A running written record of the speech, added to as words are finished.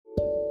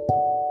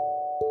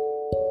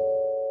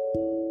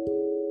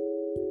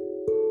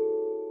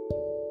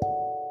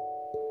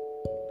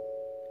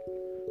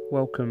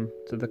Welcome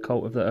to the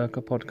Cult of the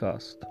Urca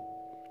podcast.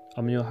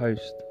 I'm your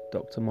host,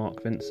 Dr.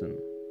 Mark Vincent.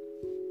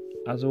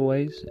 As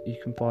always, you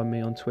can find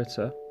me on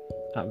Twitter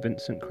at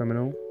Vincent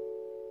Criminal.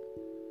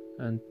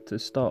 And to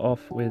start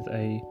off with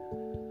a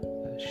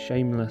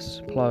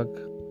shameless plug,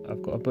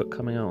 I've got a book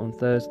coming out on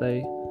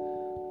Thursday,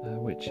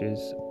 which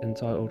is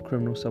entitled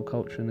Criminal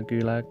Subculture in the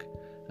Gulag,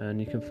 and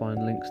you can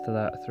find links to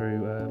that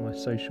through my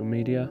social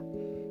media.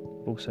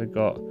 I've also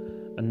got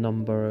a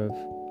number of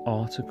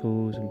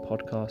articles and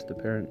podcast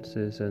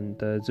appearances and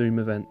Zoom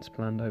events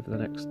planned over the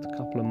next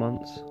couple of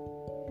months.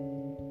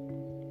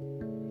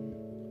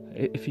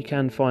 If you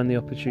can find the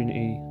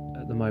opportunity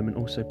at the moment,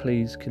 also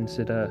please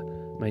consider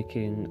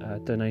making a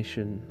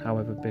donation,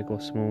 however big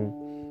or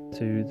small,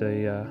 to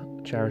the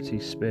charity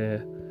Spear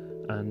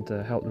and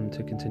help them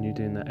to continue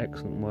doing their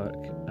excellent work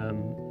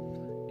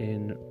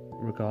in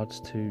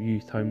regards to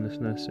youth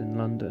homelessness in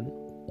London.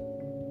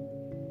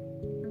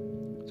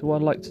 So what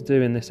I'd like to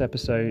do in this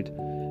episode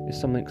is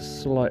something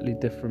slightly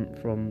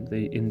different from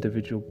the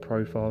individual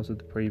profiles of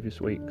the previous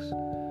weeks,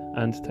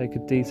 and to take a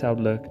detailed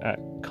look at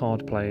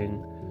card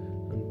playing.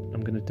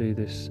 I'm going to do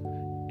this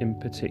in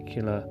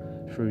particular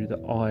through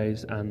the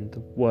eyes and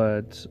the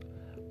words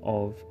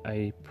of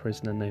a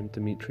prisoner named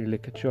Dmitry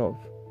Likachov.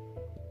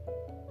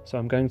 So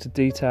I'm going to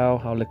detail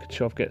how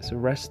Likachov gets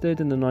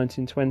arrested in the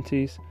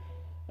 1920s,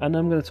 and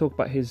I'm going to talk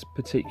about his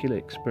particular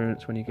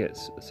experience when he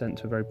gets sent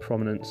to a very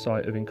prominent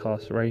site of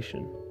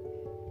incarceration.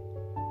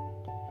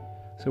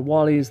 So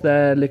while he's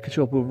there,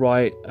 Likachov will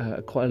write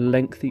quite a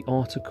lengthy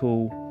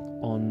article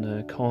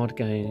on card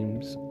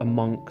games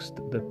amongst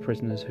the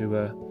prisoners who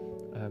were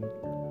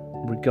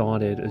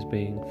regarded as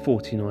being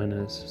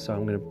 49ers. So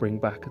I'm going to bring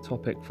back a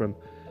topic from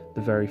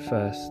the very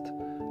first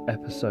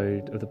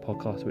episode of the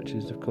podcast, which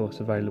is of course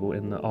available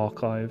in the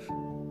archive.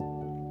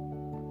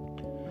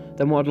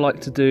 Then what I'd like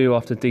to do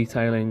after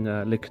detailing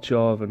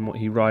Likachov and what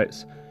he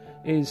writes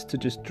is to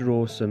just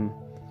draw some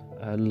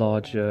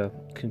larger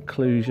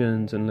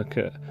conclusions and look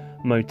at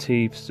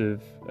motifs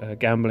of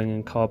gambling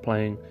and card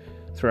playing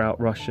throughout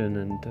Russian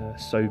and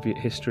Soviet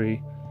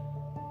history.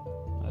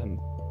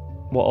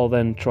 What I'll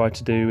then try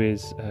to do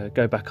is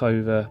go back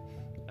over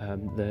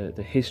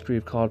the history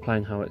of card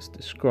playing, how it's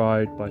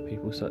described by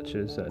people such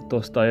as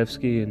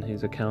Dostoevsky in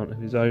his account of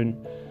his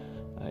own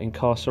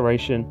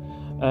incarceration,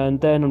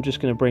 and then I'm just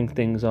going to bring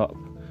things up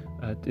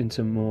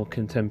into a more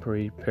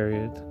contemporary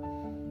period.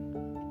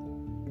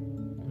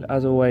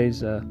 As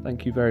always,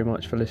 thank you very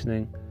much for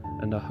listening,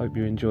 and I hope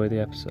you enjoy the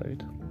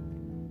episode.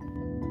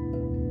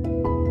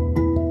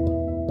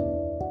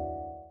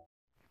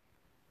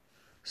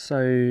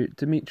 So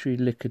Dmitry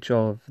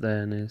Likachov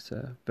then is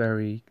a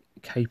very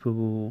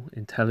capable,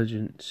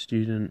 intelligent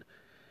student.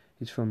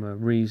 He's from a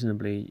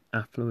reasonably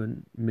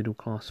affluent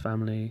middle-class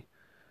family,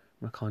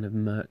 from a kind of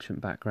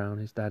merchant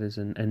background. His dad is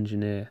an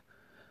engineer,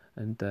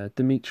 and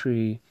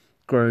Dmitry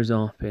grows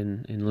up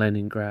in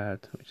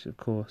Leningrad, which is of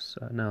course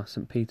now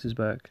St.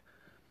 Petersburg.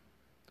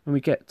 When we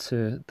get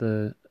to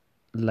the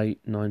late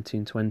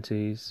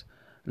 1920s,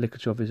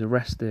 Likachov is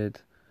arrested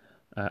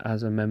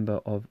as a member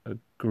of a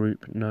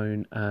group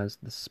known as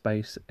the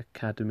Space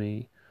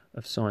Academy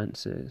of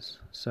Sciences.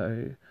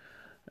 So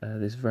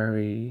this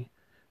very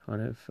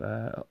kind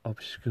of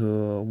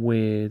obscure,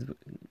 weird,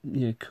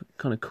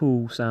 kind of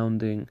cool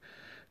sounding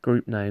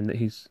group name that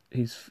he's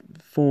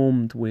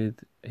formed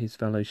with his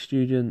fellow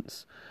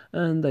students,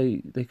 and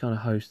they kind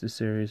of host a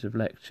series of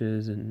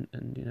lectures and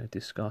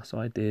discuss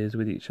ideas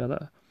with each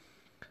other.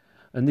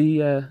 And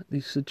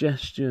the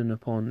suggestion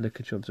upon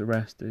Likachov's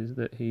arrest is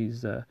that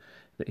he's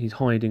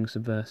hiding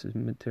subversive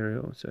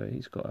material. So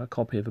he's got a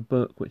copy of a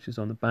book which is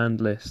on the banned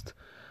list,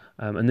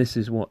 and this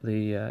is what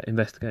the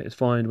investigators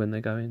find when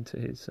they go into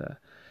his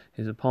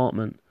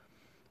apartment.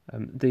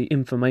 The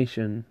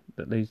information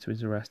that leads to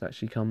his arrest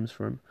actually comes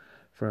from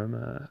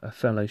a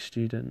fellow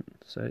student.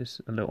 So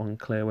it's a little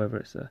unclear whether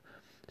it's a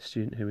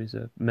student who is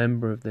a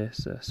member of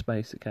this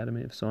Space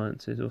Academy of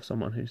Sciences or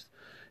someone who's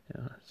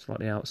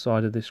slightly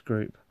outside of this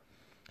group.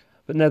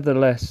 But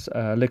nevertheless,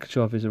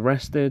 Likachov is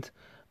arrested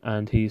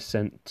and he's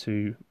sent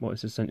to what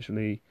is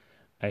essentially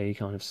a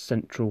kind of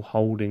central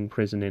holding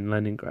prison in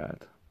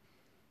Leningrad.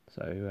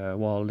 So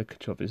while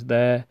Likachov is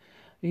there,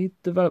 he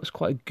develops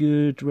quite a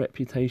good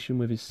reputation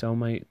with his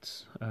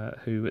cellmates,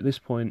 who at this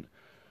point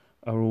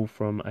are all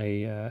from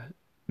a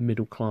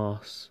middle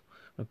class,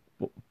 a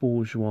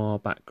bourgeois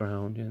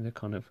background. They're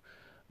kind of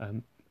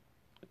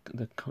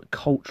the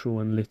cultural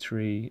and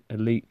literary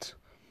elite,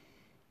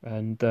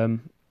 and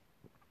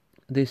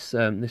this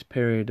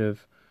period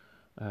of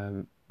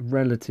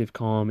relative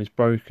calm is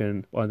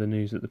broken by the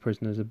news that the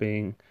prisoners are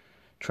being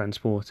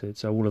transported.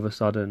 So all of a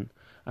sudden,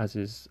 as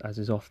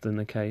is often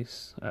the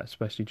case,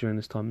 especially during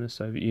this time in the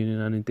Soviet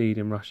Union and indeed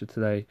in Russia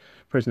today,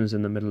 prisoners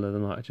in the middle of the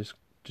night are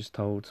just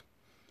told,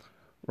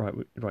 right,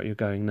 you're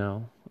going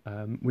now,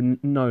 with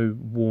no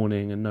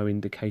warning and no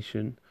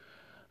indication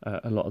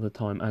a lot of the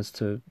time as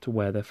to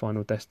where their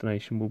final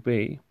destination will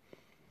be.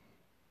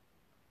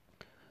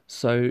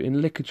 So in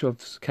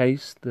Likachov's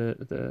case,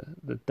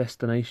 the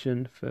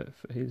destination for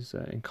his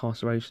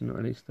incarceration, or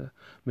at least the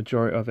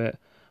majority of it,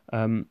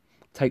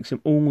 takes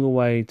him all the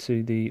way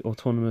to the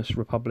Autonomous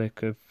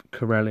Republic of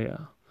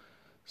Karelia.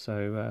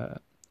 So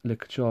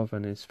Likhachov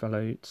and his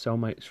fellow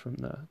cellmates from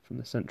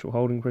the central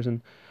holding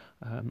prison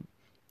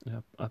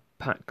are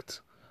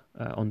packed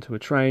onto a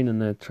train,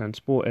 and they're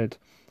transported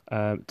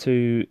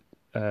to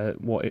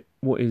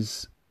what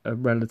is a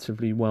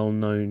relatively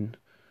well-known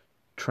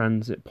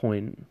transit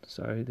point.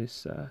 So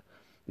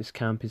this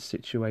camp is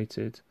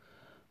situated,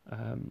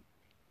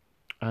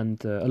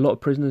 and a lot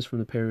of prisoners from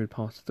the period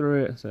passed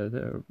through it, so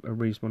there are a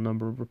reasonable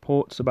number of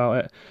reports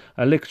about it.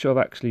 Likhachov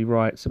actually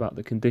writes about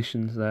the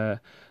conditions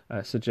there,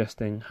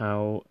 suggesting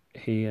how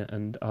he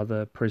and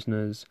other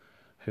prisoners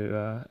who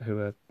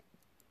are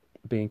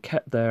being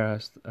kept there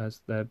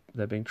as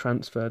they're being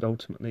transferred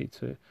ultimately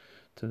to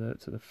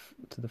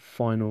the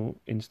final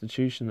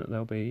institution that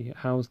they'll be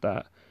housed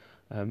at.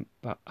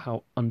 But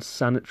how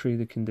unsanitary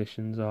the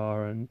conditions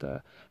are, and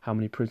how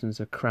many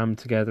prisoners are crammed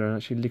together. And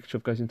actually,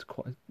 Likhachov goes into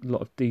quite a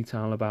lot of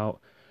detail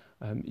about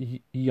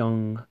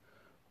young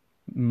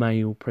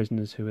male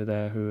prisoners who are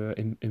there who are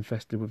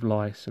infested with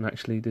lice. And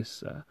actually,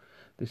 this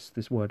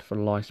word for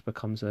lice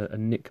becomes a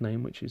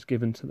nickname which is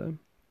given to them.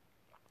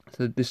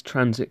 So this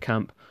transit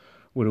camp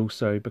would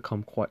also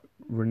become quite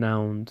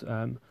renowned,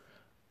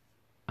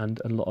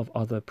 and a lot of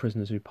other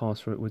prisoners who pass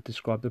through it would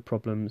describe the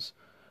problems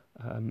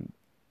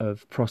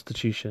of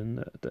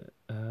prostitution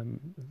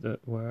that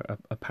were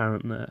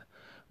apparent there,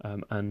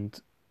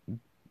 and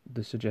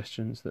the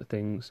suggestions that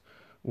things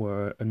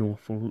were an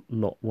awful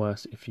lot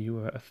worse if you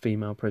were a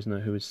female prisoner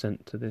who was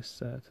sent to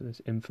this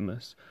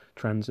infamous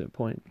transit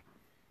point.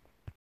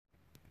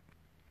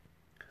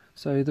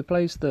 So the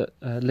place that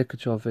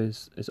Likhachov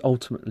is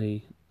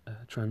ultimately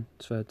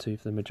transferred to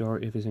for the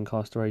majority of his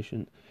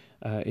incarceration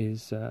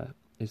is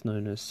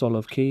known as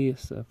Solovki.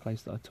 It's a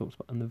place that I talked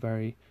about in the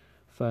very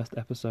first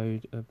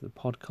episode of the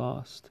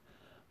podcast,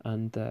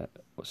 and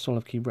what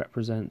Solovki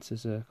represents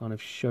is a kind of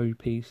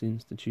showpiece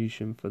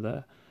institution for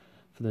the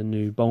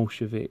new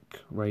Bolshevik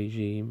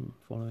regime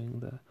following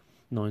the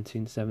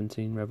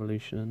 1917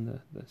 revolution and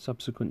the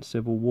subsequent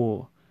civil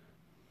war.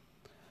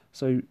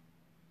 So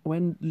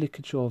when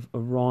Likhachov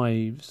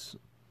arrives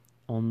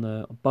on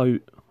the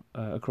boat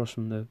across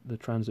from the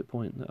transit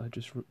point that I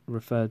just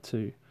referred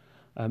to,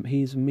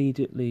 he's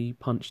immediately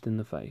punched in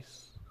the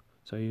face.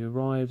 So he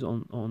arrives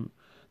on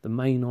the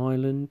main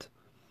island,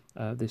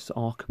 this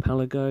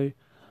archipelago,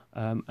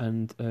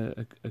 and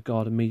a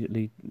guard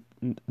immediately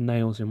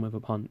nails him with a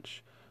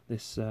punch.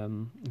 This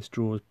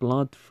draws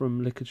blood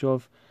from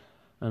Likhachov,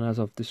 and as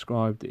I've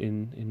described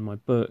in my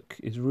book,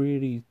 is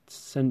really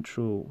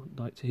central,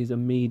 like, to his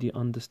immediate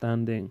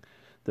understanding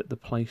that the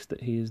place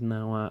that he is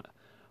now at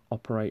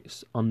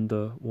operates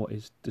under what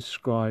is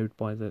described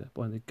by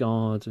the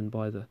guards and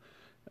by the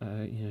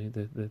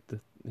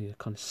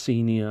kind of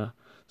senior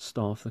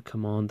staff, the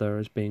commander,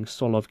 as being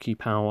Solovki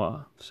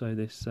power. So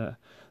this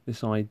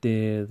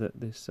idea that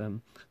this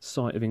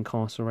site of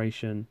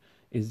incarceration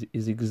is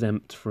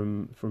exempt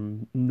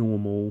from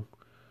normal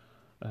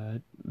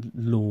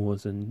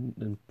laws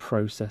and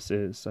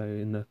processes. So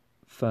in the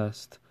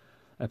first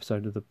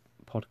episode of the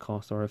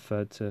podcast, I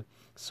referred to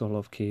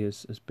Solovki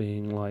as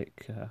being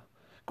like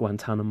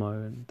Guantanamo,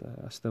 and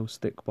I still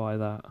stick by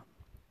that.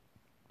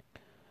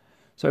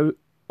 So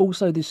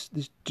also this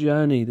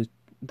journey,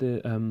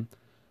 the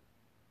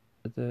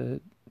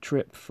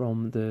trip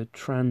from the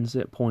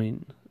transit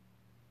point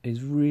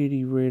is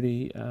really,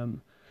 really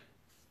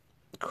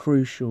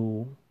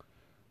crucial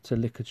to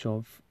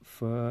Likhachov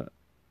for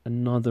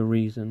another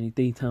reason. He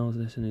details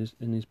this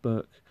in his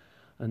book.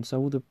 And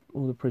so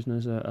all the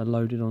prisoners are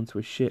loaded onto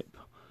a ship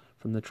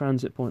from the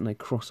transit point, and they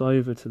cross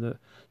over to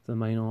the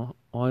main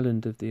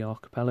island of the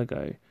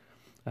archipelago.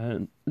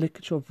 And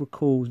Likhachov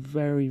recalls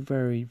very,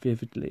 very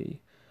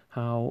vividly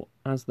how,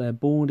 as they're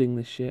boarding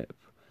the ship,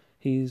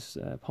 he's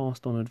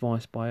passed on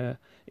advice by a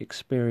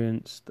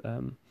experienced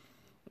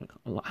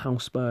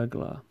house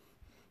burglar.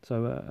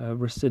 So a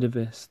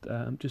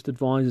recidivist just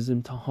advises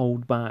him to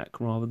hold back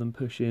rather than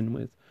push in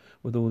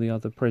with all the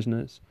other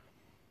prisoners.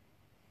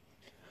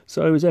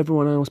 So as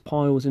everyone else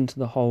piles into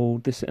the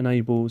hold, this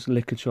enables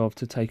Likhachov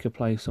to take a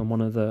place on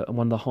one of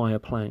the higher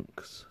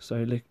planks.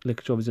 So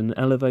Likhachov is in an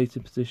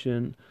elevated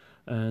position,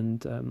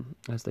 and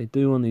as they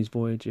do on these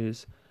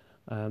voyages,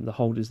 the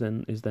hold is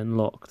then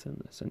locked,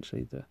 and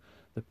essentially the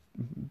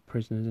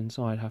prisoners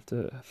inside have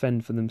to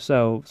fend for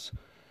themselves.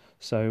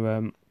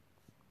 So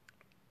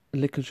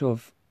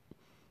Likhachov,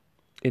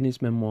 in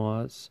his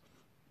memoirs,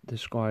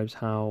 describes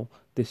how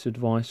this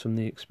advice from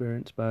the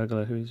experienced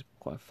burglar, who is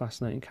quite a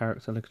fascinating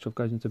character, Likhachov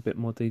goes into a bit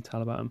more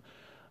detail about him,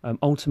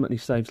 ultimately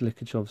saves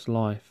Likhachov's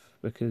life,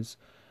 because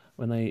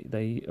when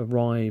they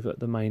arrive at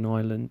the main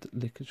island,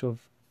 Likhachov,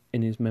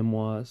 in his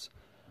memoirs,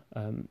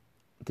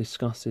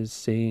 discusses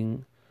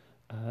seeing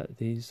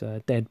these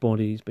dead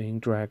bodies being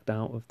dragged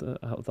out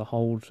of the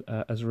hold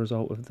as a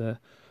result of the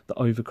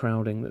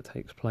overcrowding that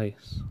takes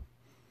place.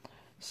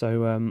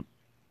 So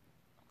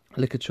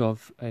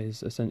Likhachov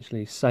is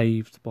essentially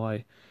saved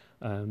by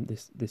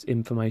this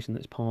information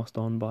that's passed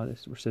on by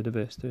this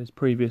recidivist to his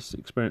previous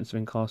experience of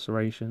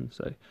incarceration.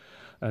 So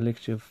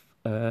Likhachov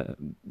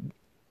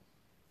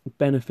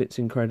benefits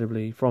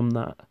incredibly from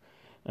that,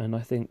 and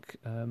I think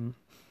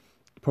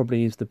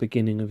probably is the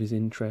beginning of his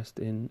interest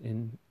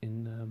in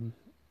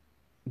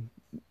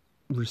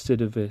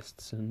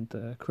recidivists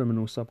and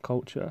criminal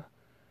subculture.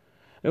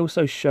 It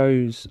also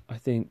shows, I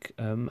think,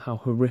 how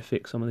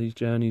horrific some of these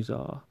journeys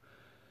are.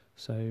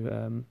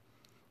 So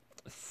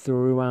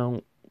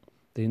throughout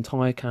the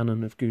entire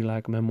canon of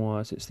Gulag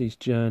memoirs, it's these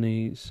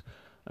journeys,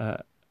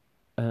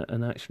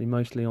 and actually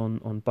mostly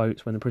on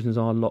boats when the prisoners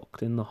are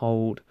locked in the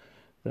hold,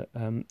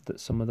 that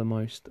some of the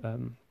most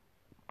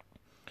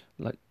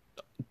like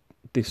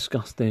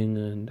disgusting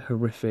and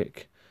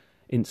horrific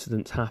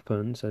incidents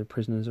happen. So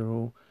prisoners are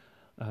all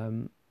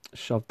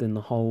shoved in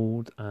the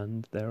hold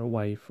and they're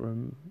away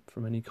from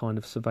any kind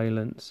of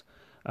surveillance,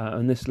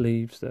 and this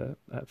leaves the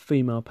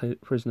female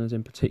prisoners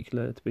in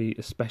particular to be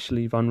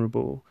especially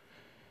vulnerable.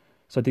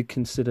 So I did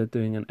consider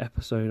doing an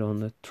episode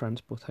on the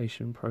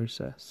transportation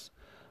process,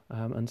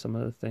 and some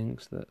of the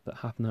things that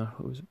happen there.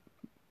 It was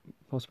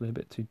possibly a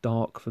bit too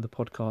dark for the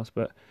podcast,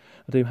 but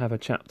I do have a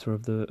chapter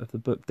of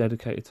the book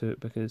dedicated to it,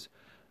 because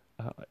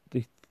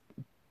I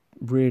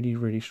really,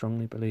 really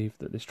strongly believe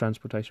that this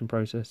transportation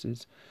process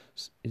is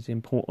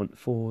important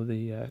for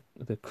the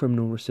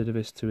criminal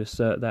recidivist to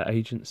assert their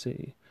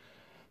agency.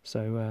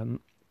 So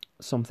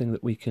something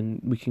that we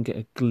can get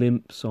a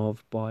glimpse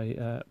of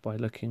by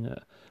looking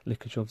at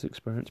Likachov's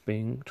experience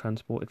being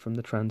transported from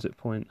the transit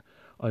point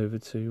over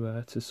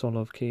to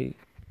Solov Key.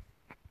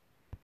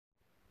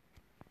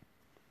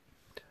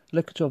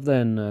 Likachov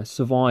then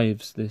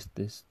survives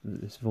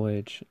this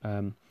voyage,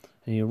 and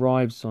he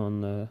arrives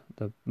on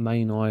the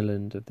main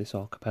island of this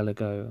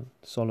archipelago,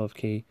 Solov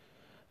Key,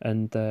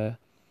 and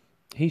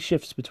he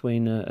shifts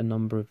between a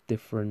number of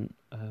different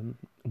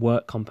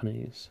work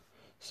companies.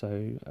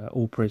 So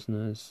all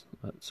prisoners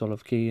at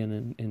Solov Key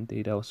and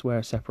indeed elsewhere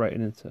are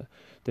separated into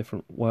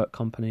different work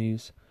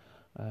companies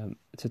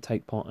to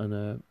take part in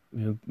a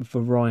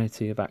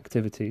variety of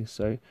activities.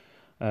 So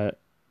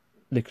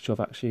Likachov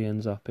actually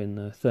ends up in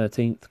the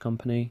 13th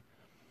company,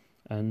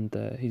 and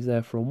he's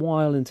there for a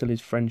while until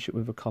his friendship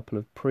with a couple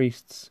of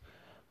priests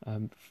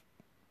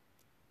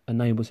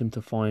enables him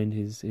to find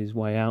his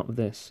way out of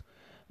this,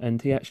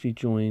 and he actually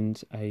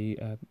joins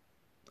a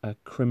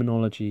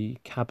criminology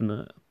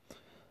cabinet.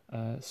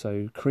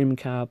 So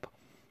Krimcab,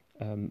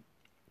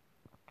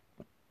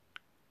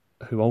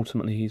 who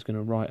ultimately he's going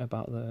to write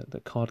about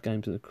the card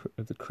games of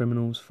the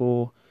criminals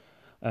for.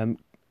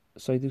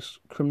 So this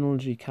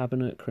criminology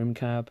cabinet,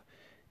 Krimcab,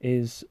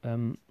 is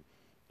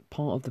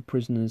part of the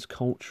prisoners'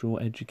 cultural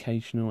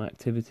educational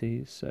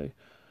activities. So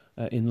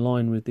in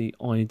line with the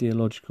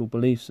ideological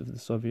beliefs of the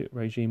Soviet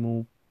regime,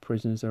 all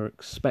prisoners are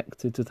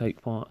expected to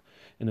take part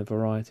in a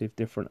variety of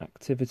different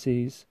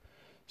activities.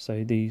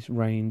 So these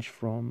range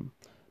from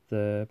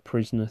the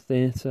prisoner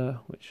theatre,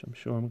 which I'm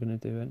sure I'm going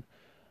to do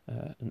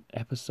an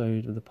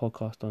episode of the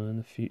podcast on in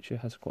the future,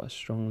 has quite a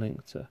strong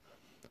link to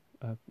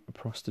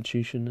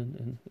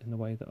prostitution in the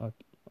way that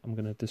I'm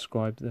going to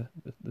describe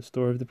the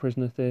story of the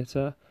prisoner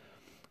theatre,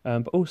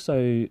 but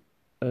also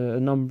a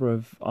number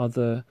of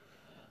other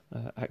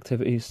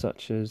activities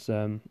such as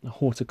a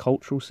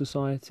horticultural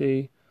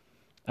society,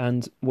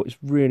 and what is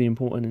really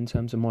important in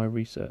terms of my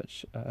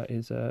research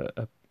is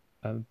a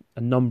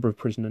number of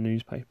prisoner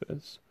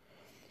newspapers.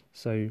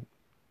 So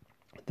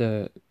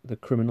the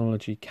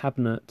criminology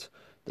cabinet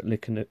that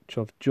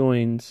Likachov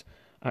joins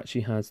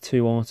actually has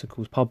 2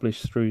 articles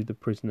published through the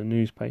prisoner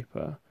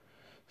newspaper.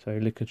 So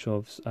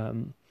Likachov's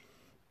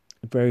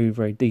very,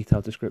 very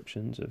detailed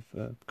descriptions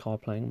of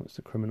card playing amongst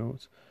the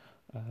criminals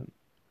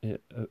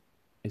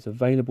is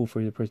available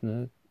through the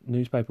prisoner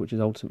newspaper, which is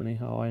ultimately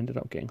how I ended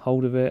up getting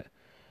hold of it.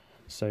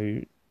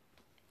 So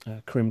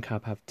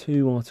Krimcab have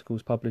 2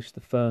 articles published.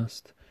 The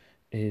first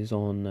is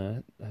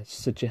on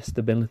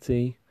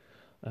suggestibility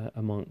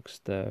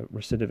amongst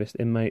recidivist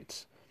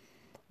inmates.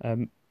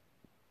 And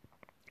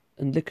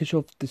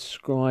Likachov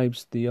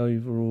describes the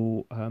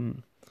overall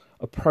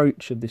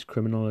approach of this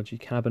criminology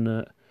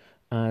cabinet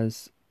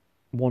as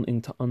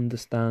wanting to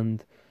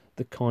understand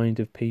the kind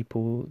of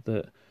people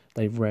that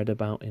they've read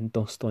about in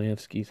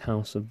Dostoevsky's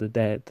House of the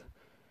Dead.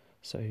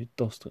 So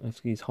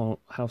Dostoevsky's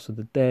House of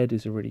the Dead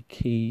is a really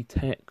key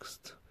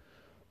text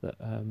that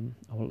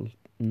I will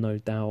no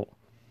doubt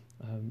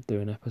do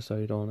an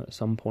episode on at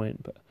some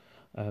point. But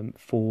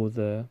for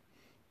the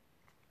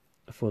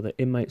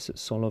inmates at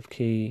Solov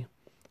Key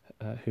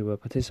who are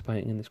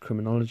participating in this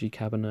criminology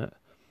cabinet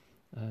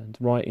and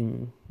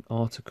writing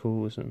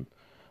articles, and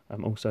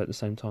also at the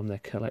same time they're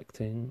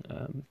collecting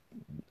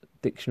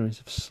dictionaries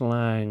of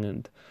slang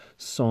and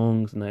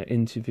songs, and they're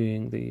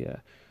interviewing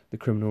the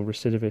criminal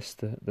recidivists,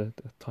 the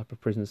type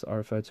of prisoners that I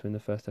referred to in the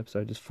first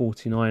episode as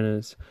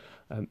 49ers.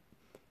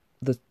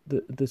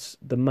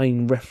 The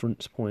main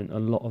reference point a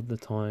lot of the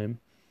time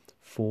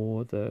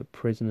for the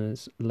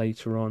prisoners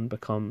later on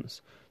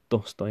becomes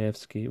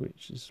Dostoevsky,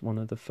 which is one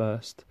of the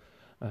first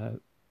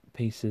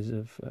pieces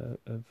of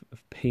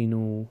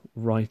penal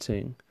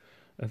writing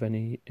of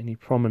any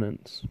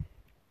prominence.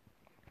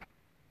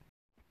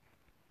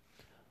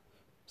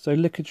 So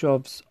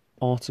Likachov's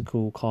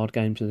article, Card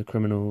Games of the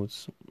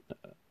Criminals,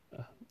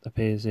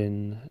 appears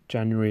in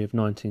January of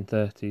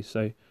 1930.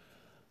 So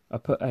I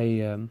put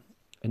an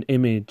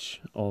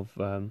image of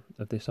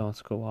this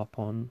article up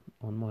on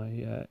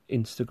my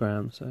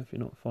Instagram. So if you're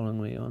not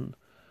following me on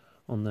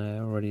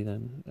there already,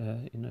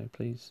 then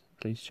please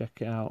check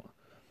it out.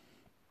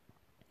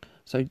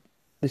 So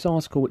this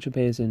article, which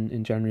appears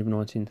in January of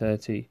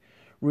 1930,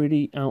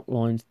 really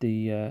outlines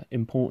the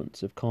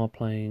importance of card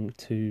playing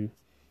to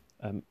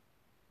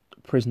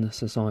prisoner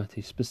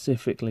society,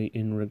 specifically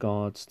in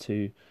regards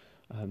to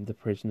the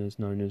prisoners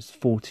known as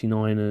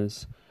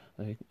 49ers,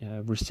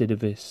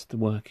 recidivist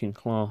working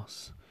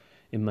class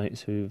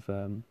inmates who've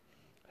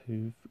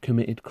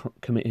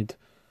committed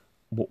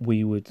what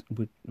we would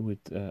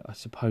I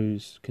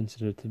suppose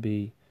consider to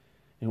be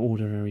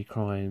ordinary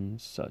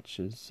crimes, such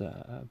as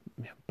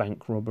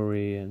bank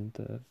robbery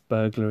and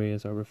burglary,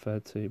 as I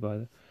referred to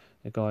by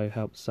the guy who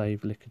helped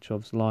save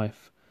Likachov's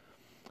life.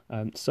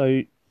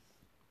 So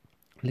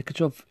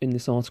Likachov in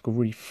this article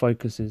really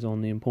focuses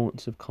on the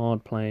importance of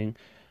card playing,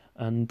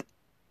 and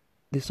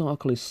this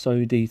article is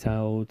so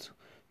detailed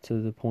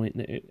to the point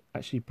that it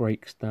actually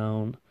breaks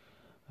down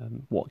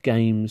what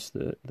games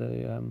the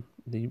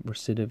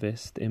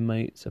recidivist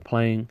inmates are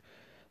playing.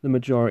 The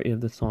majority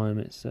of the time,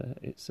 it's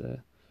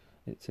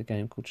a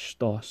game called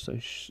Stos. So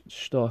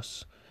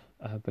Stos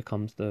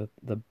becomes the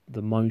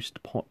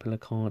most popular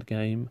card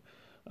game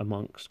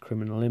amongst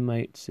criminal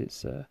inmates.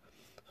 It's a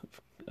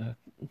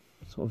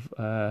sort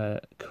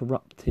of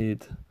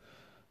corrupted,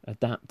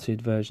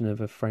 adapted version of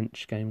a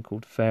French game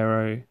called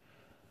Pharaoh.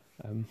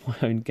 My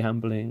own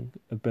gambling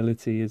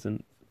ability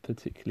isn't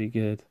particularly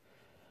good,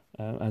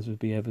 as would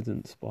be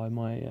evidenced by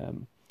my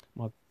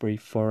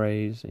brief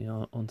forays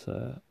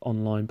onto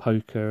online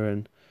poker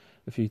and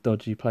a few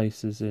dodgy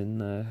places in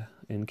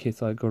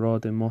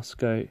Kitay-Gorod in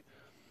Moscow.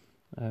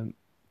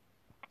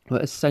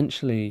 But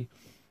essentially,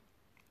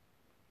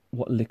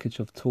 what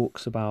Likachov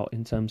talks about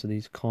in terms of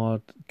these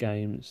card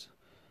games,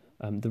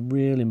 the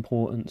real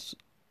importance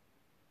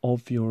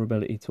of your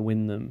ability to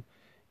win them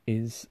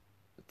is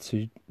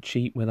to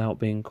cheat without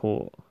being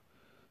caught.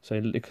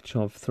 So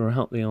Likachov,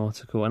 throughout the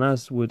article, and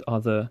as would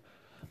other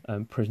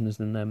prisoners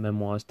in their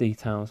memoirs,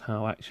 details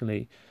how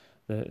actually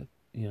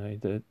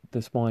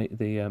despite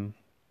the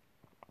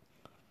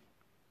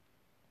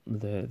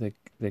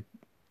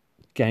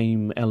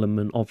game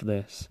element of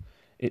this,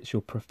 it's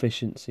your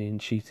proficiency in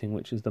cheating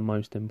which is the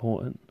most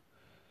important.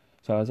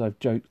 So as I've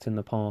joked in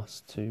the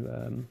past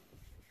to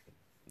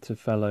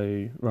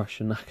fellow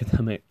Russian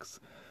academics,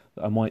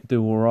 that I might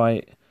do all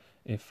right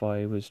if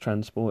I was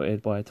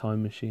transported by a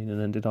time machine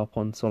and ended up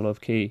on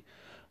Solovki.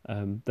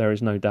 There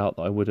is no doubt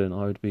that I wouldn't.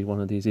 I would be one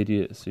of these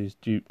idiots who's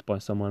duped by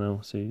someone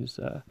else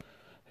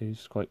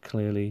who's quite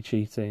clearly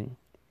cheating.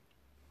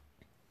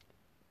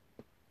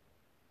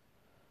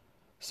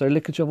 So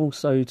Likachov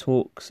also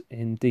talks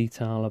in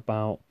detail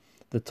about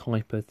the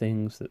type of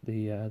things that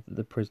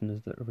the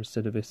prisoners that are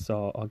recidivists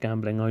are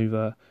gambling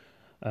over.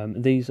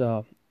 These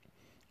are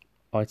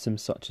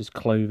items such as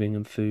clothing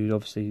and food.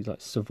 Obviously,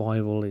 like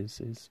survival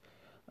is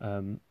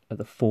at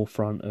the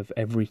forefront of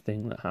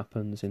everything that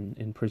happens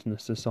in prisoner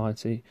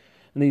society.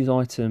 And these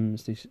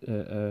items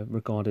are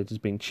regarded as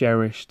being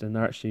cherished, and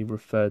they're actually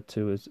referred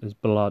to as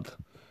blood,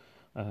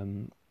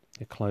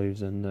 the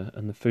clothes and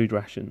the food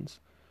rations.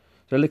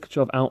 So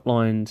Likachov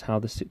outlines how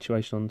the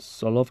situation on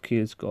Solovki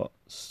has got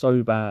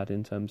so bad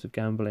in terms of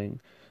gambling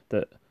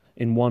that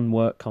in one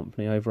work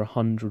company over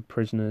 100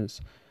 prisoners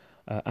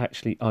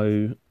actually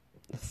owe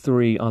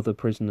 3 other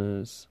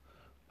prisoners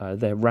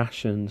their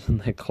rations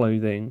and their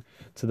clothing,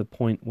 to the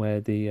point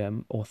where the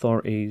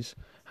authorities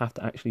have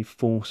to actually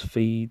force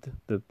feed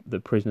the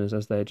prisoners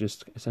as they're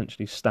just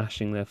essentially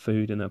stashing their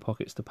food in their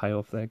pockets to pay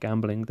off their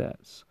gambling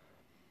debts.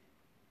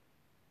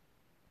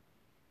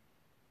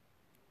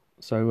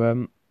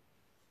 So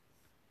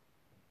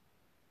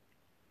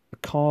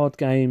card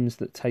games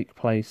that take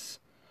place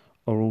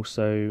are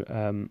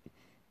also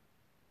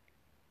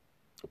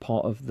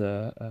part of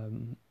the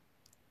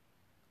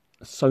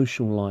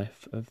social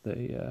life of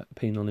the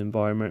penal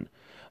environment,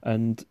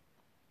 and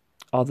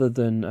other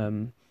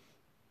than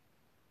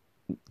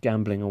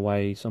gambling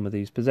away some of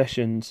these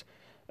possessions,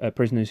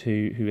 prisoners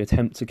who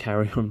attempt to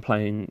carry on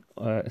playing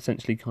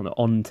essentially kind of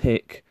on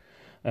tick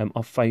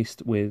are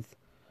faced with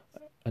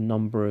a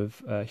number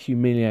of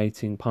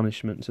humiliating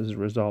punishments as a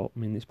result. I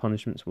mean, these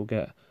punishments will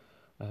get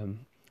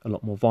a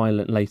lot more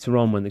violent later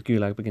on when the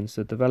Gulag begins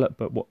to develop,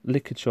 but what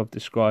Likachov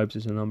describes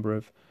is a number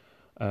of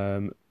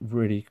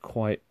really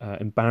quite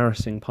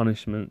embarrassing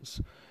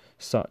punishments,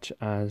 such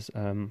as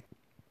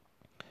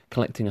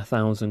collecting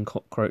 1,000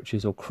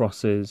 cockroaches or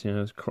crosses,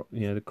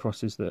 the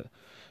crosses that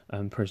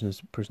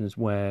prisoners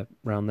wear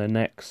around their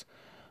necks.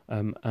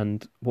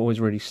 And what always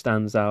really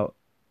stands out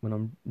when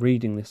I'm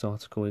reading this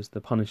article is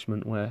the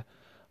punishment where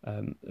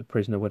a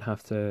prisoner would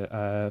have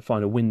to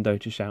find a window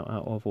to shout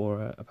out of,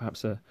 or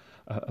perhaps a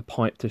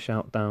pipe to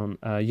shout down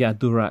 "Ya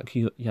durak,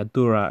 ya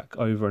durak"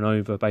 over and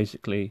over.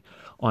 Basically,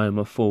 "I am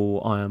a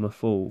fool, I am a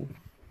fool."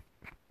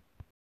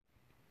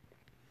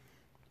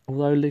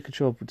 although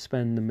Likhachov would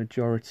spend the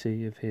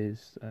majority of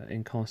his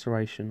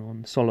incarceration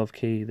on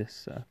Solovki,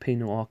 this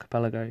penal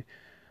archipelago,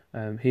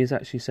 he is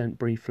actually sent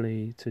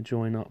briefly to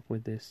join up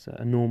with this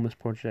enormous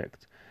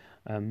project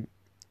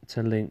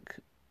to link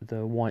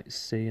the White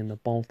Sea and the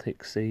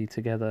Baltic Sea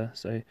together.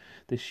 So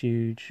this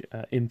huge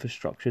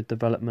infrastructure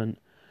development,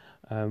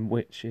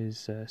 which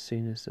is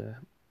seen as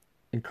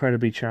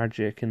incredibly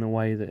tragic in the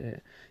way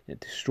that it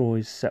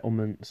destroys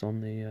settlements on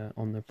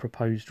the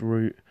proposed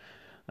route,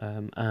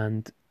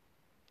 and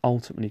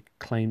ultimately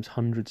claims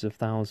hundreds of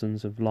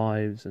thousands of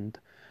lives, and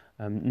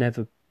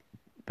never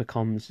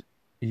becomes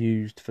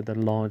used for the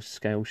large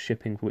scale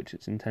shipping for which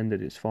it's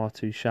intended. It's far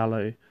too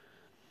shallow.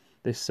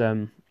 This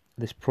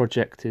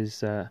project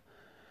is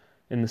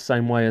in the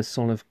same way as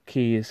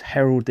Solovki is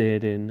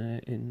heralded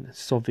in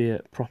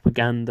Soviet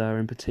propaganda.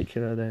 In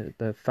particular,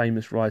 the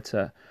famous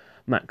writer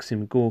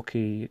Maxim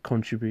Gorky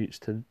contributes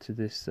to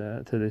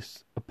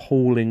this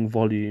appalling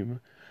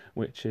volume,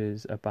 which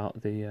is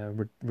about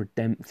the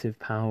redemptive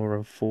power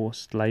of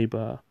forced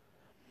labour.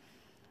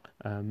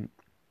 And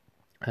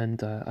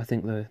I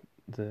think the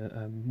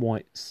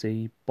White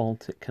Sea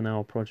Baltic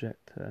Canal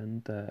project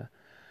and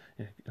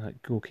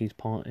like Gorky's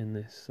part in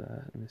this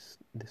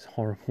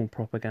horrible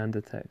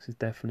propaganda text is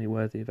definitely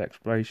worthy of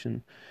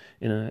exploration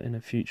in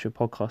a future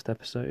podcast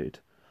episode.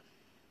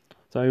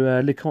 So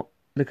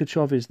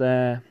Likhachov is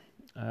there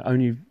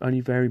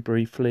only very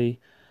briefly.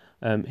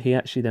 He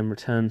actually then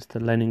returns to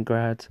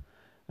Leningrad.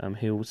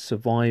 He'll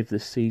survive the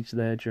siege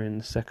there during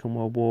the Second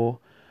World War,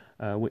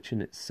 which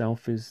in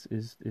itself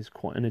is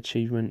quite an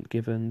achievement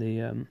given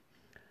the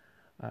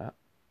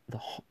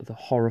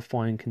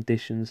horrifying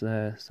conditions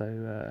there.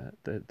 So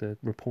the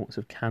reports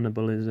of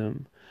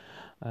cannibalism,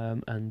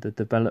 and the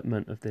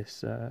development of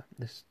this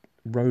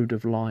road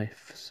of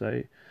life.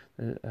 So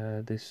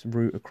this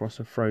route across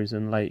a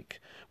frozen lake,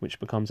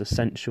 which becomes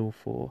essential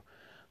for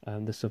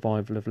the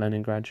survival of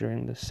Leningrad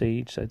during the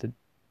siege. So the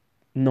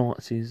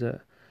Nazis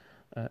are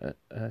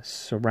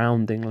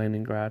surrounding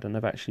Leningrad, and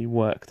have actually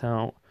worked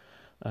out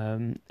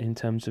in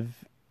terms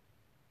of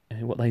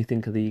what they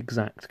think are the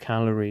exact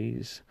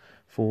calories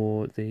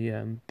for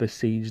the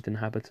besieged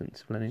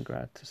inhabitants of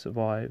Leningrad to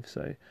survive.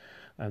 So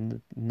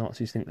the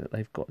Nazis think that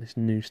they've got this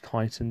noose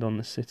tightened on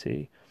the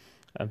city.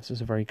 So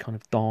it's a very kind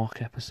of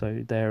dark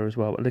episode there as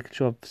well. But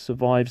Likhachov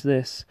survives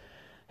this.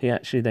 He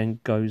actually then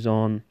goes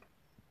on,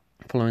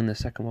 following the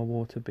Second World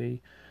War, to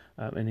be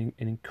an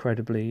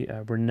incredibly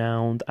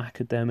renowned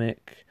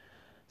academic.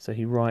 So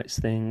he writes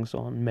things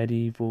on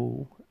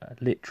medieval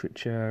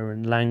literature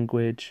and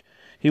language.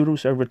 He would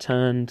also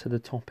return to the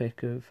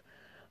topic of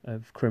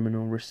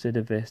criminal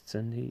recidivists,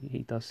 and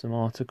he does some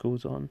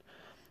articles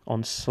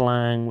on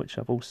slang, which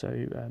I've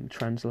also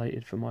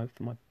translated for my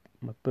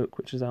book,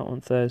 which is out on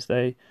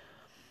Thursday.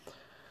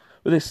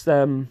 But this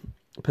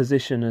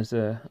position as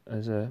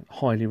a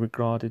highly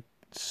regarded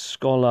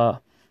scholar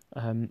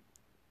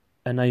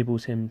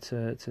enables him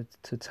to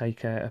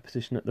take a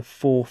position at the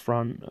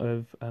forefront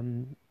of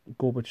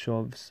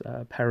Gorbachev's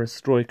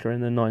perestroika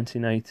in the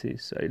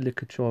 1980s. So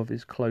Likhachov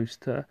is close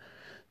to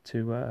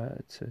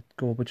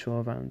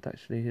Gorbachev and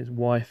actually his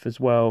wife as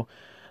well,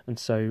 and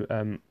so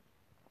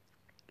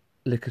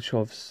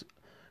Likhachov's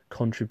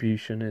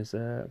contribution is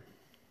in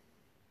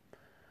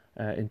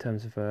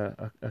terms of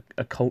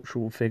a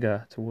cultural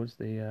figure towards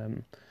the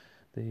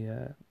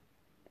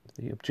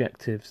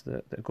objectives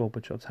that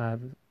Gorbachev's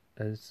have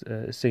as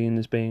seen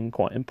as being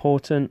quite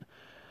important.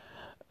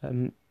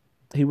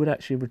 He would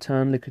actually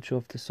return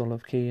Likhachev to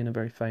Solovki in a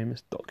very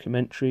famous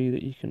documentary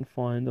that you can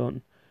find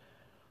on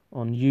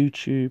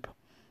YouTube,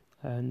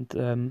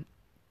 and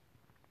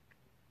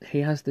he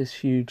has this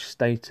huge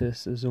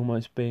status as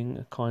almost being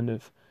a kind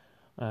of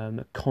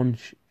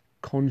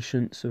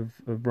conscience of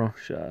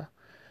Russia.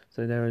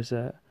 So there is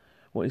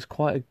what is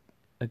quite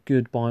a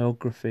good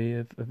biography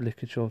of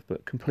Likhachev,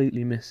 but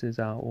completely misses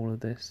out all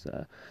of this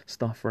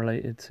stuff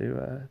related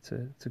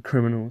to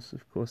criminals.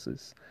 Of course,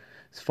 it's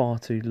far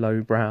too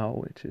lowbrow,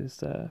 which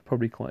is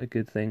probably quite a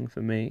good thing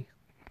for me.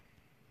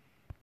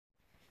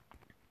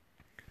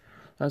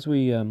 As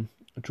we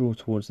draw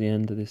towards the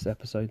end of this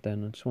episode,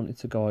 then I just wanted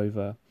to go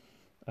over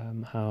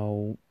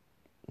how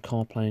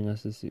card playing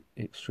has this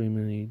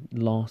extremely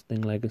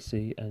lasting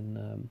legacy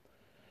in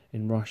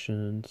Russian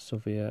and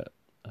Soviet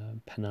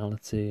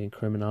penalty and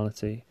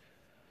criminality.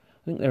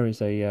 I think there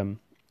is a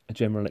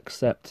general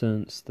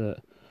acceptance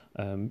that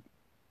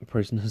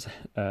prisoners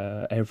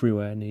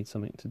everywhere need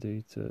something to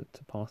do to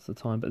pass the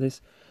time, but this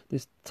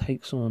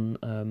takes on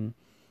a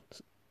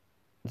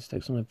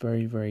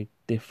very, very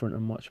different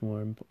and much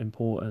more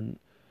important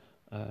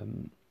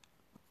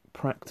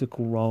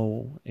practical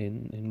role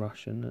in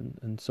Russian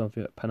and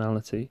Soviet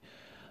penalty,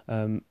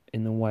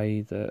 in the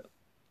way that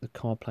the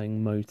card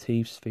playing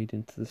motifs feed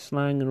into the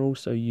slang and are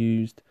also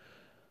used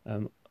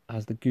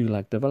as the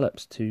Gulag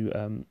develops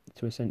to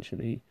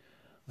essentially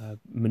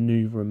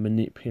maneuver and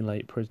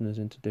manipulate prisoners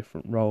into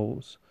different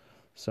roles.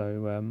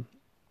 So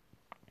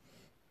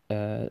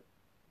the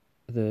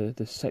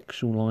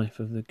sexual life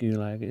of the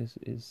Gulag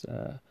is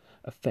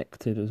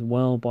affected as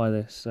well by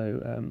this.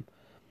 So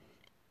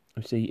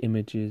we see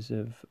images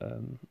of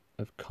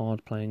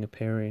card playing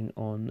appearing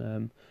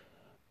on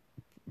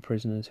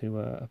prisoners who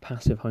are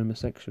passive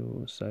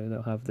homosexuals. So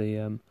they'll have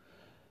the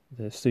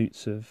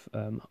suits of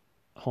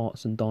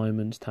hearts and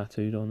diamonds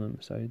tattooed on them.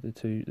 So the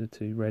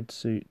two red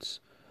suits.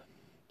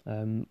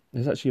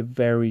 There's actually a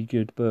very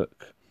good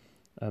book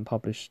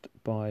published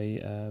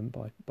by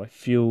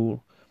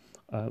Fuel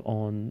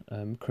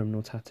on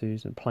criminal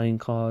tattoos and playing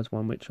cards.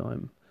 One which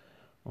I'm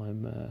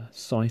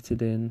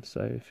cited in.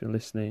 So if you're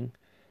listening,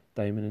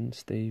 Damon and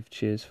Steve,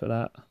 cheers for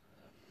that.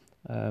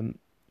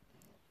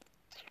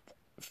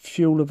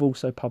 Fuel have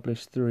also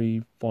published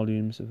 3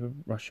 volumes of a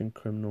Russian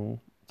criminal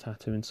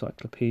tattoo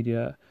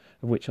encyclopedia,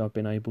 of which I've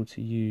been able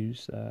to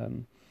use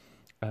an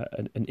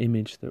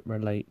image that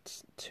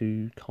relates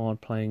to card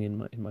playing in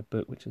my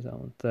book, which is out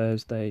on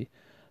Thursday.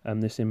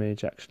 This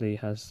image actually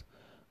has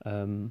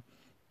the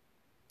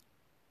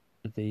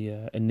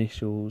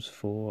initials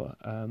for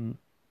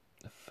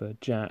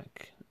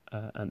Jack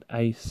and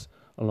Ace,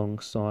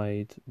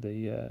 alongside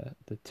the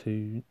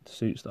 2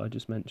 suits that I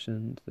just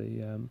mentioned,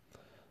 the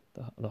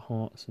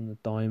hearts and the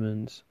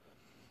diamonds,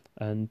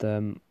 and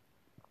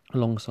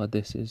alongside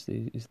this is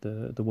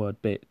the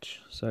word bitch.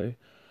 So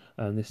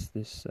this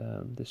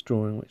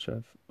drawing which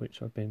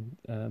I've been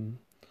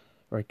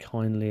very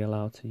kindly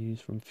allowed to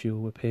use from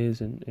Fuel appears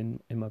in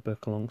my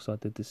book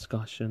alongside the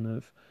discussion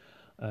of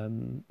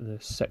the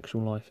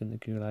sexual life in the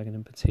Gulag, and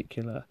in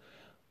particular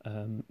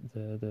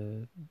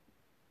the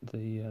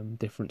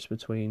difference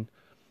between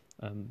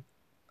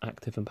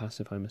active and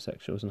passive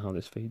homosexuals and how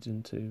this feeds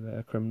into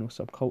a criminal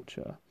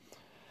subculture.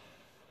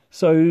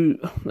 So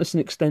that's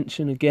an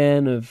extension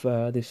again of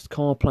this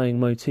card playing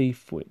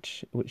motif,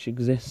 which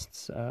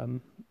exists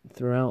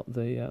throughout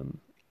the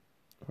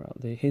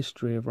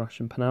history of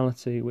Russian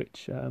penalty,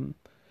 which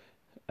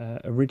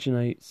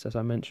originates, as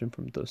I mentioned,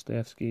 from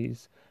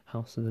Dostoevsky's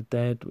House of the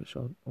Dead, which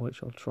I'll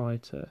try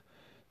to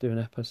do an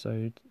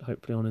episode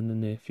hopefully on in the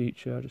near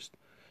future. I just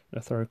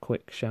throw a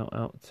quick shout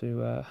out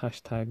to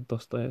hashtag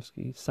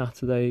Dostoevsky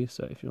Saturday.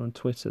 So if you're on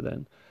Twitter,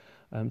 then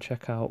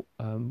check out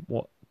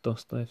what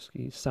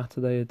Dostoevsky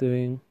Saturday are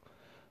doing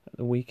at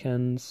the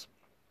weekends.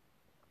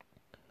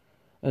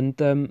 And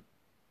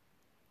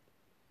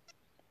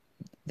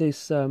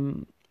this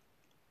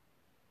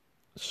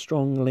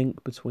strong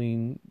link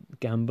between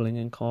gambling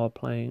and card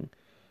playing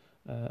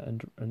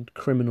and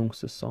criminal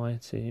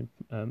society,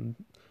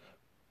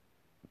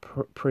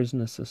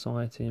 prisoner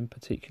society in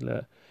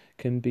particular,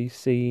 can be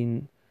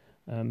seen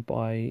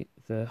by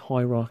the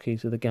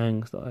hierarchies of the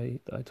gangs that I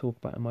talk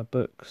about in my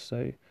book.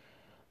 So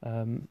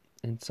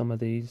in some of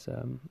these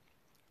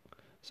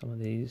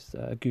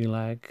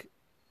Gulag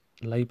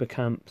labour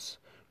camps,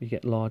 you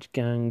get large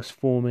gangs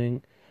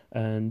forming,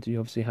 and you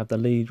obviously have the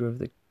leader of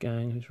the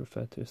gang, who's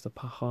referred to as the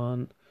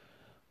Pakhan.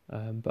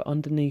 But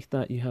underneath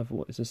that, you have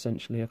what is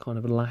essentially a kind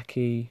of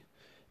lackey,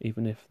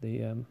 even if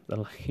the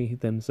lackey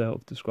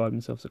themselves describe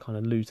themselves as a kind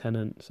of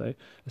lieutenant, so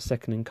a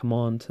second in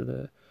command to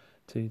the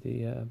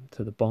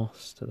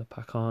boss, to the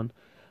Pakhan.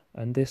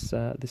 And this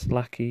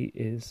lackey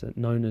is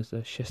known as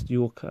a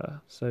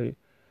shestyurka. So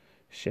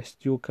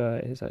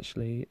shestyurka is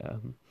actually a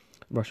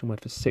Russian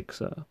word for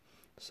sixer.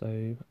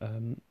 So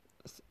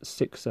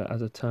sixer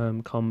as a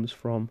term comes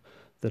from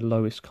the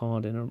lowest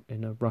card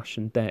in a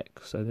Russian deck.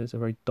 So there's a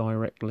very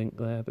direct link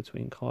there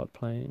between card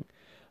playing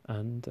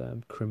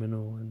and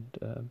criminal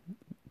and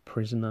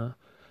prisoner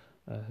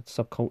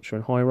subculture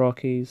and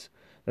hierarchies.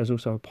 There's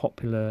also a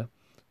popular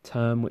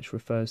term which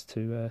refers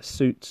to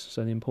suits.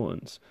 So the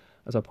importance,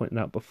 as I pointed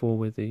out before,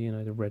 with the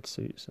red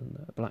suits and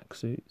the black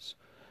suits.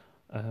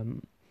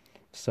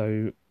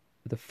 So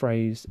the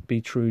phrase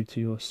 "be true to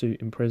your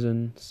suit in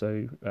prison."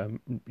 So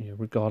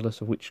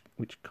regardless of which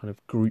kind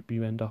of group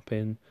you end up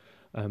in,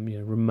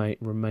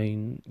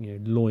 remain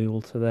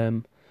loyal to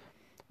them.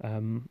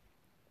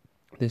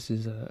 This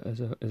is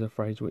a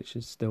phrase which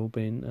has still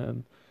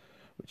been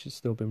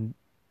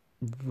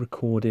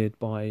recorded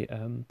by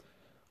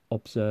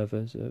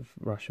observers of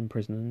Russian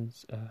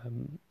prisons,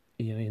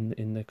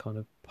 in the kind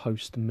of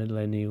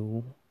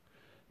post-millennial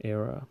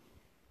era.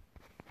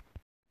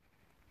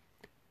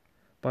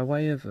 By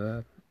way of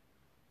a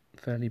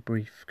fairly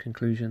brief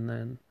conclusion,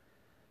 then,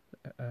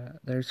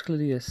 there is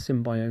clearly a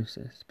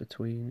symbiosis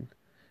between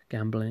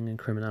gambling and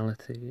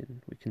criminality,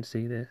 and we can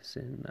see this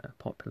in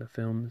popular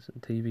films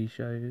and TV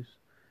shows.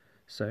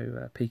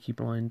 So Peaky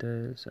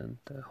Blinders and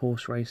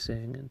horse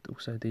racing, and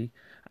also the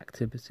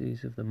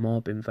activities of the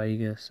mob in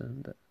Vegas,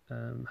 and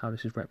how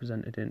this is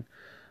represented in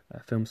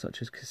films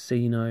such as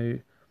Casino.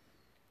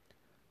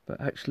 But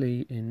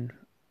actually in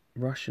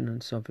Russian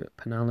and Soviet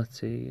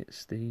penalty,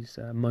 it's these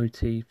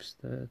motifs,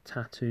 the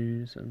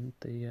tattoos and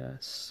the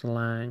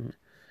slang,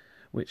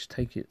 which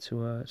take it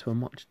to a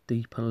much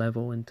deeper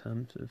level in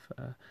terms of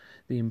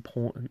the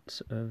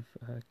importance of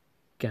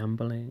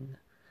gambling,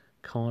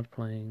 card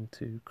playing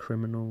to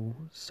criminal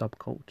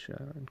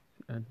subculture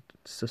and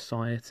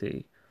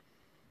society.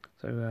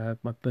 So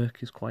my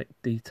book is quite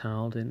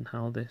detailed in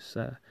how this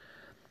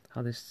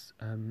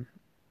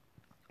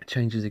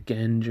changes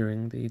again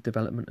during the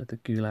development of the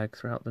Gulag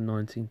throughout the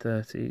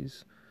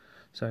 1930s.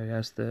 So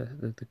as the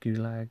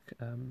Gulag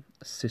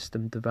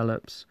system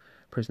develops,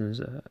 prisoners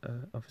are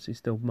obviously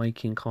still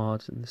making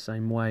cards in the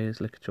same way as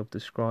Likhachov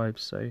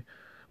describes. So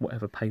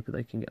whatever paper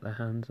they can get their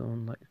hands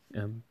on, like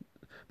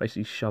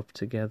basically shoved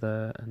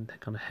together and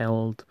kind of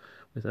held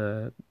with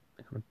a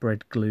kind of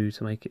bread glue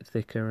to make it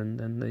thicker, and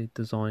then the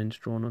designs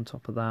drawn on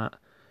top of that.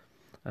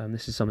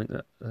 This is something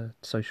that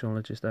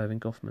sociologist Erving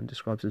Goffman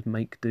describes as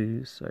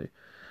make-dos. So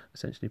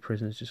essentially,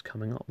 prisoners just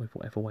coming up with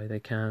whatever way they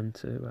can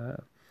to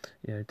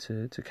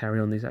to carry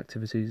on these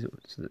activities.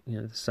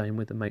 The same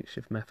with the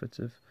makeshift methods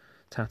of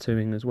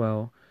tattooing as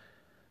well.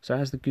 So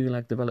as the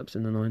Gulag develops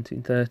in the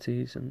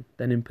 1930s, and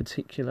then in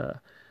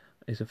particular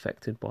is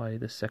affected by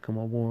the Second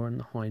World War and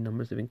the high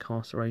numbers of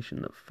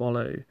incarceration that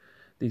follow,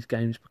 these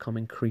games become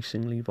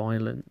increasingly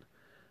violent.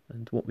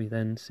 And what we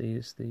then see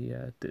is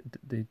the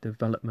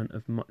development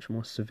of much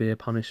more severe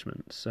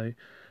punishments. So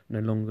no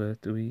longer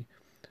do we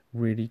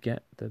really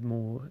get the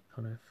more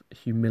kind of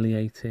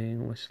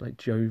humiliating, almost like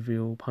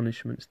jovial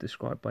punishments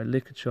described by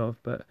Likhachov,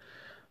 but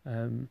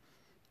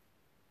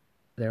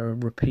there are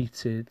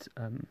repeated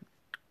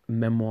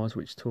memoirs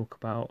which talk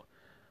about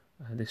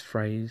this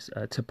phrase,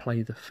 to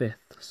play the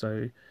fifth.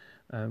 So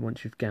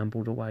once you've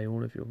gambled away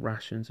all of your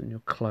rations and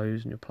your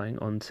clothes and you're playing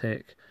on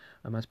tick,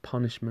 as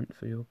punishment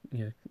for your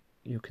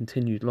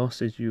continued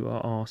losses, you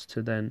are asked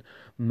to then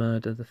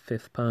murder the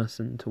fifth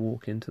person to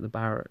walk into the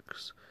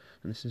barracks.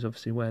 And this is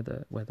obviously where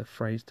the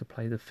phrase "to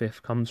play the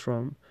fifth" comes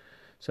from.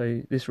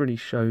 So this really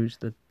shows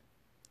the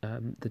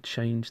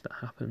change that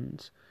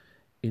happens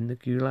in the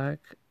Gulag,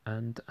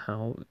 and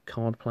how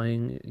card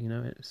playing,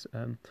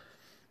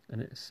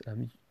 its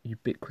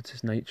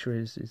ubiquitous nature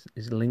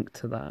is linked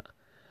to that.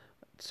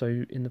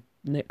 So in the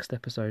next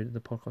episode of the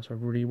podcast, I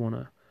really want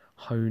to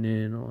hone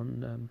in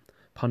on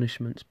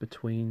punishments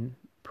between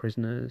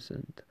prisoners,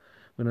 and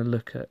I'm going to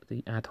look at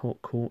the ad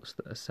hoc courts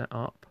that are set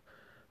up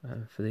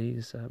for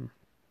these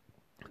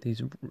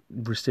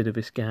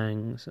recidivist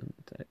gangs, and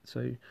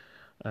so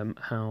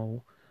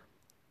how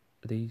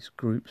these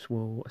groups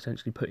will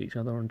essentially put each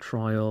other on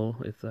trial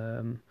with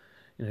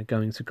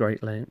going to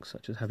great lengths,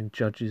 such as having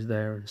judges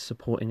there and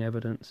supporting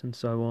evidence and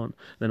so on.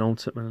 Then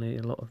ultimately,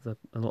 a lot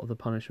of the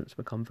punishments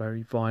become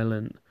very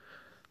violent.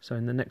 So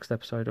in the next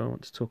episode, I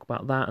want to talk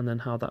about that, and then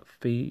how that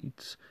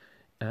feeds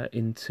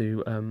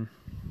into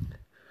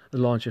the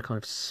larger kind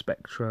of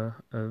spectra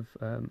of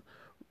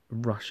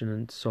Russian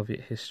and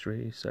Soviet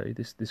history. So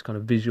this kind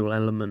of visual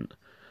element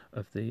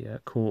of the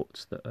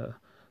courts that are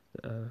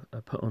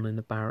put on in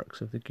the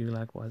barracks of the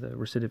Gulag by the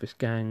recidivist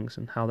gangs,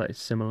 and how that is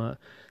similar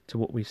to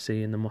what we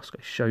see in the Moscow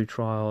show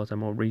trials,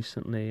 and more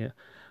recently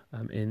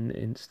in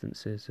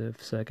instances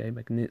of Sergei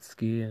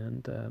Magnitsky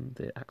and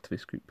the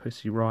activist group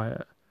Pussy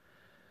Riot.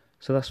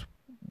 So that's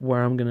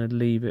where I'm going to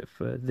leave it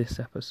for this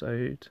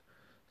episode.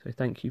 So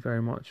thank you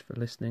very much for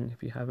listening.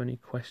 If you have any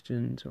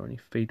questions or any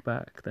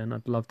feedback, then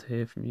I'd love to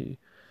hear from you.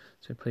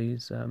 So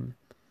please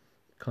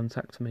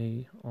contact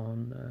me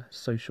on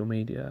social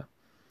media,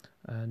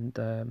 and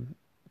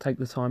take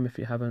the time, if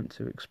you haven't,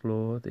 to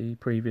explore the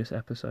previous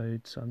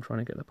episodes. I'm trying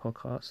to get the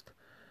podcast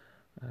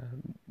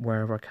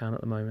wherever I can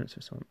at the moment. So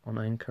it's on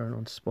Anchor and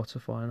on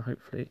Spotify, and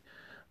hopefully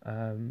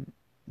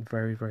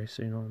very, very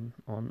soon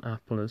on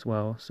Apple as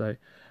well. So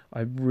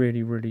I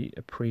really, really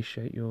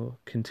appreciate your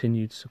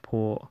continued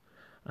support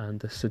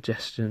and the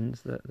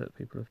suggestions that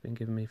people have been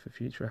giving me for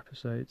future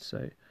episodes.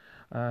 So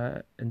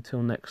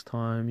until next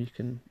time, you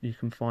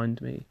can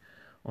find me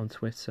on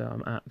Twitter.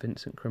 I'm at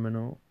Vincent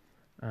Criminal,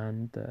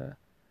 and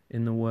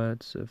in the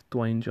words of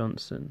Dwayne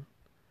Johnson,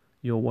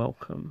 you're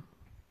welcome.